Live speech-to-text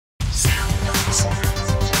The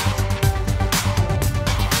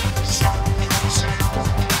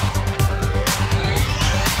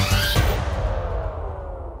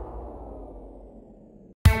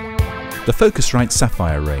Focusrite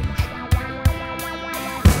Sapphire range.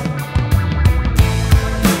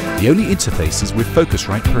 The only interfaces with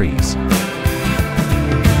Focusrite Pre's.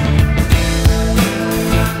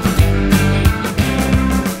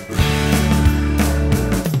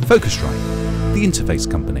 Focusrite, the interface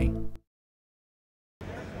company.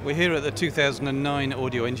 We're here at the 2009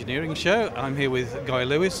 Audio Engineering Show. I'm here with Guy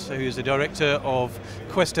Lewis, who's the Director of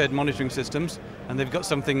QuestEd Monitoring Systems, and they've got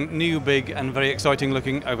something new, big and very exciting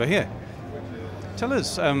looking over here. Tell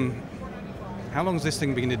us, how long has this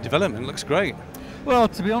thing been in development? It looks great. Well,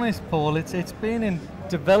 to be honest, Paul, it's been in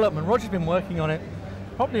development. Roger's been working on it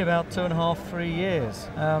probably about 2.5, 3 years.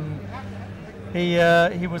 He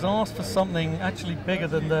was asked for something actually bigger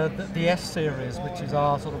than the S series, which is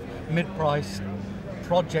our sort of mid-price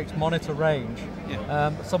project monitor range.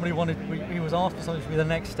 Yeah. He was asked for something to be the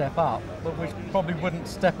next step up, but which probably wouldn't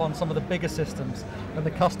step on some of the bigger systems and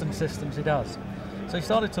the custom systems he does. So he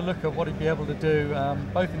started to look at what he'd be able to do,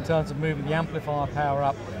 both in terms of moving the amplifier power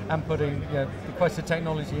up and putting the QuestEd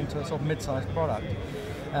technology into a sort of mid-sized product.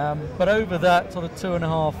 But over that sort of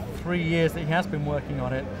 2.5, 3 years that he has been working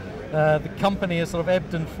on it, the company has sort of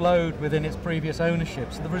ebbed and flowed within its previous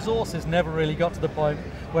ownership. So the resources never really got to the point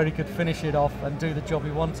where he could finish it off and do the job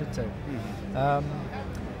he wanted to.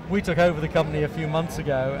 We took over the company a few months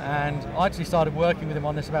ago, and I actually started working with him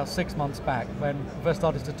on this about 6 months back when we first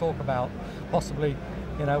started to talk about possibly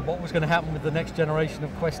what was going to happen with the next generation of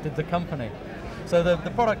QuestEd, the company. So the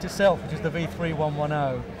product itself, which is the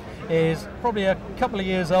V3110, is probably a couple of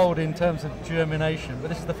years old in terms of germination, but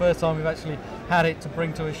this is the first time we've actually had it to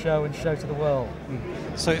bring to a show and show to the world.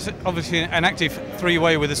 So it's obviously an active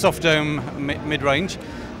three-way with a soft dome mid-range.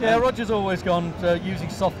 Yeah, Roger's always gone using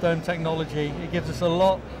soft dome technology. It gives us a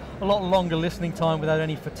lot longer listening time without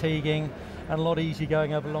any fatiguing, and a lot easier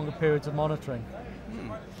going over longer periods of monitoring.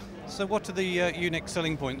 So what are the unique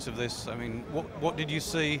selling points of this? I mean, what did you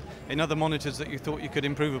see in other monitors that you thought you could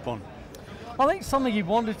improve upon? I think something he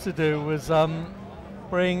wanted to do was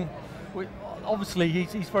obviously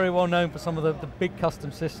he's very well known for some of the big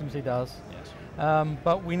custom systems he does, yes.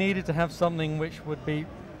 But we needed to have something which would be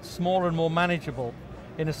smaller and more manageable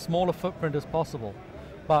in as small a footprint as possible,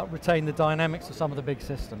 but retain the dynamics of some of the big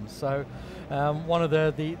systems. So one of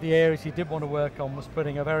the areas he did want to work on was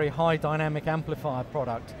putting a very high dynamic amplifier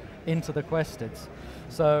product into the QuestEds.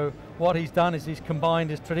 So what he's done is he's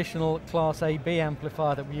combined his traditional Class AB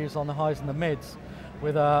amplifier that we use on the highs and the mids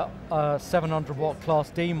with a 700 watt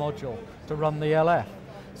Class D module to run the LF.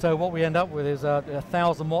 So what we end up with is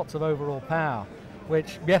 1,000 watts of overall power,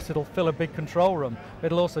 which, yes, it'll fill a big control room, but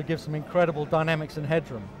it'll also give some incredible dynamics and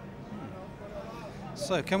headroom.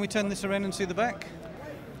 So can we turn this around and see the back?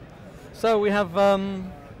 So we have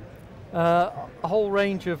a whole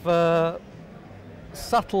range of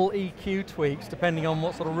subtle EQ tweaks depending on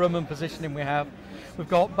what sort of room and positioning we have. We've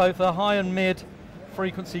got both a high and mid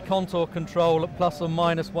frequency contour control at plus or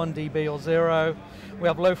minus 1 dB or 0. We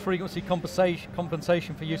have low frequency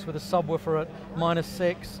compensation for use with a subwoofer at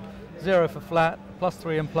 -6, 0 for flat,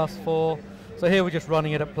 +3 and +4. So here we're just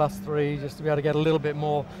running it at +3 just to be able to get a little bit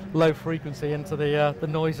more low frequency into the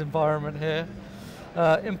noise environment here.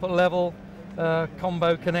 Input level,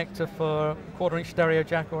 combo connector for 1/4" stereo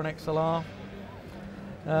jack or an XLR.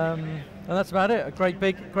 And that's about it. A great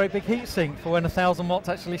big heat sink for when 1,000 watts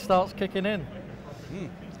actually starts kicking in.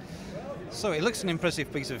 So it looks an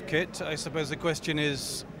impressive piece of kit. I suppose the question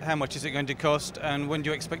is, how much is it going to cost, and when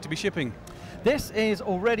do you expect to be shipping? This is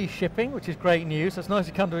already shipping, which is great news. It's nice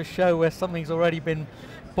to come to a show where something's already been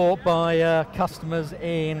bought by customers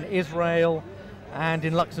in Israel and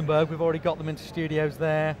in Luxembourg. We've already got them into studios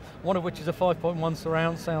there, one of which is a 5.1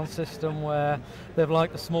 surround sound system where they've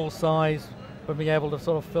liked the small size but being able to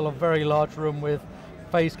sort of fill a very large room with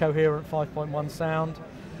phase coherent 5.1 sound.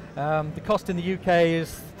 The cost in the UK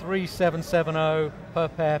is $3,770 per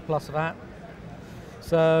pair plus VAT.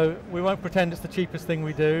 So we won't pretend it's the cheapest thing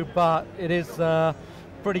we do, but it is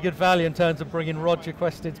pretty good value in terms of bringing Roger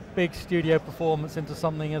QuestEd's big studio performance into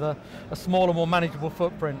something at a smaller, more manageable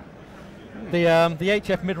footprint. The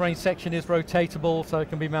HF mid-range section is rotatable, so it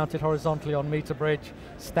can be mounted horizontally on meter bridge,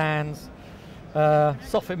 stands,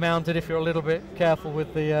 soffit mounted if you're a little bit careful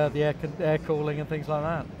with the air cooling and things like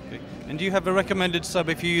that. Okay. And do you have a recommended sub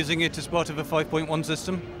if you're using it as part of a 5.1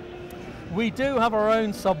 system? We do have our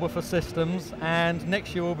own subwoofer systems, and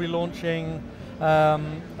next year we'll be launching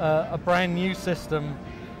a brand new system,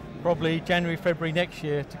 probably January, February next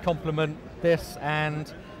year, to complement this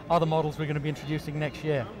and other models we're going to be introducing next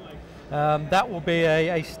year. That will be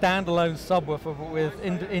a standalone subwoofer with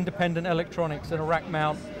independent electronics and a rack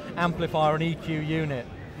mount amplifier and EQ unit.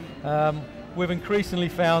 We've increasingly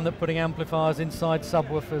found that putting amplifiers inside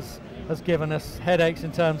subwoofers has given us headaches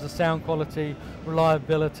in terms of sound quality,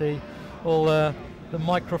 reliability, all the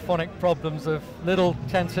microphonic problems of little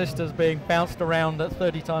transistors being bounced around at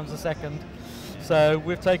 30 times a second. So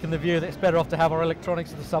we've taken the view that it's better off to have our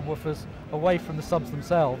electronics of the subwoofers away from the subs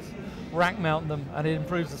themselves, rack mount them, and it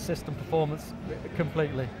improves the system performance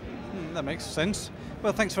completely. That makes sense.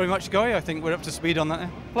 Well, thanks very much, Guy. I think we're up to speed on that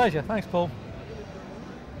now. Pleasure. Thanks, Paul.